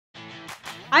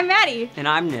I'm Maddie. And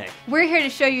I'm Nick. We're here to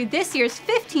show you this year's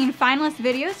 15 finalist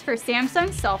videos for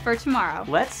Samsung's Solve for Tomorrow.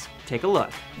 Let's take a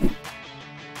look.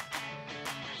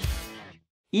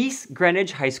 East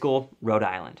Greenwich High School, Rhode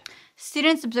Island.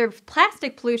 Students observed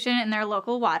plastic pollution in their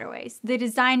local waterways. They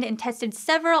designed and tested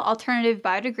several alternative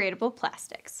biodegradable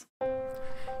plastics.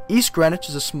 East Greenwich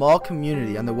is a small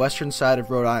community on the western side of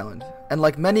Rhode Island, and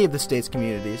like many of the state's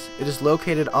communities, it is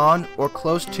located on or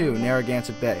close to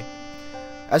Narragansett Bay.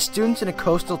 As students in a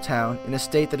coastal town in a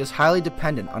state that is highly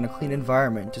dependent on a clean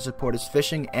environment to support its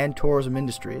fishing and tourism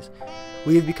industries,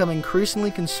 we have become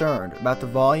increasingly concerned about the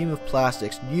volume of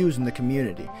plastics used in the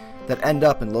community that end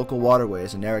up in local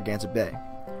waterways in Narragansett Bay.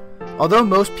 Although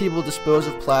most people dispose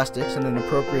of plastics in an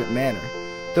appropriate manner,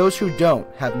 those who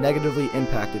don't have negatively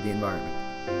impacted the environment.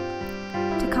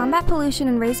 To combat pollution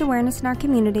and raise awareness in our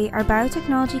community, our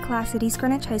biotechnology class at East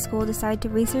Greenwich High School decided to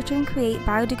research and create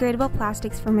biodegradable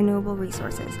plastics from renewable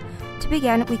resources. To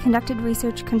begin, we conducted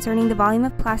research concerning the volume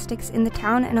of plastics in the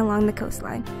town and along the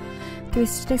coastline. Through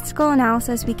statistical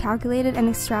analysis, we calculated and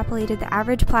extrapolated the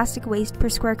average plastic waste per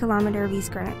square kilometer of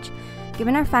East Greenwich.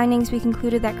 Given our findings, we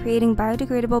concluded that creating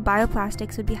biodegradable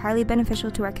bioplastics would be highly beneficial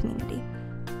to our community.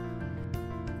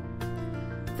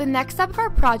 The next step of our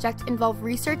project involved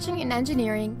researching and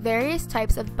engineering various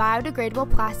types of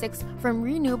biodegradable plastics from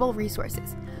renewable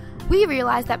resources. We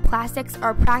realized that plastics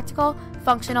are a practical,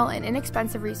 functional, and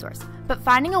inexpensive resource, but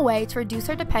finding a way to reduce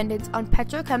our dependence on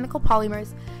petrochemical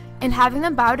polymers and having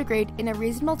them biodegrade in a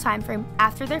reasonable time frame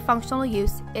after their functional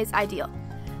use is ideal.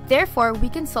 Therefore, we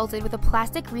consulted with a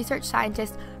plastic research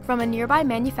scientist from a nearby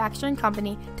manufacturing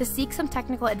company to seek some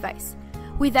technical advice.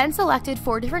 We then selected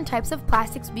 4 different types of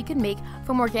plastics we could make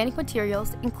from organic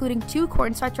materials, including 2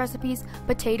 cornstarch recipes,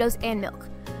 potatoes, and milk.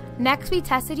 Next, we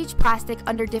tested each plastic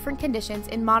under different conditions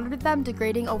and monitored them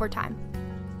degrading over time.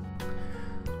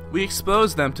 We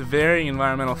exposed them to varying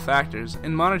environmental factors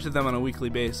and monitored them on a weekly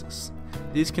basis.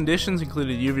 These conditions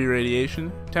included UV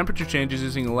radiation, temperature changes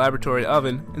using a laboratory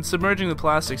oven, and submerging the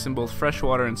plastics in both fresh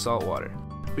water and salt water.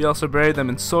 We also buried them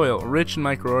in soil rich in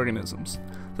microorganisms.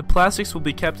 The plastics will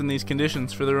be kept in these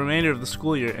conditions for the remainder of the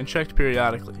school year and checked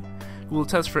periodically. We will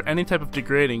test for any type of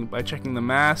degrading by checking the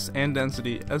mass and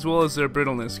density as well as their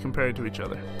brittleness compared to each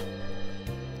other.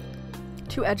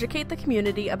 To educate the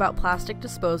community about plastic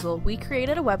disposal, we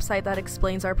created a website that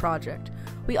explains our project.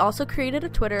 We also created a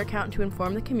Twitter account to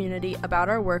inform the community about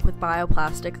our work with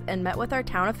bioplastics and met with our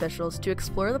town officials to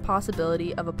explore the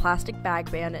possibility of a plastic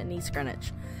bag ban in East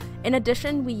Greenwich. In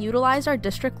addition, we utilized our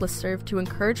district listserv to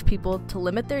encourage people to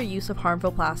limit their use of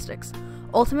harmful plastics.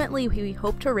 Ultimately, we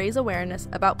hope to raise awareness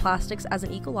about plastics as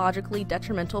an ecologically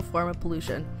detrimental form of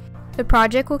pollution. The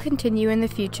project will continue in the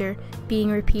future,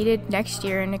 being repeated next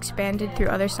year and expanded through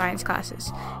other science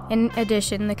classes. In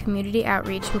addition, the community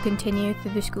outreach will continue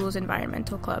through the school's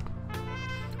environmental club.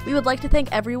 We would like to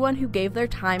thank everyone who gave their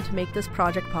time to make this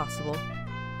project possible.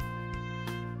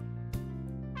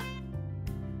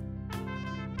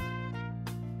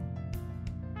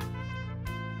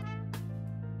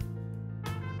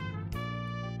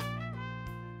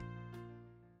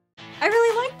 I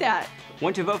really like that.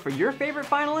 Want to vote for your favorite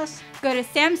finalists? Go to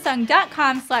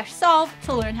samsung.com/solve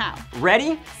to learn how.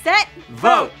 Ready, Set,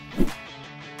 vote!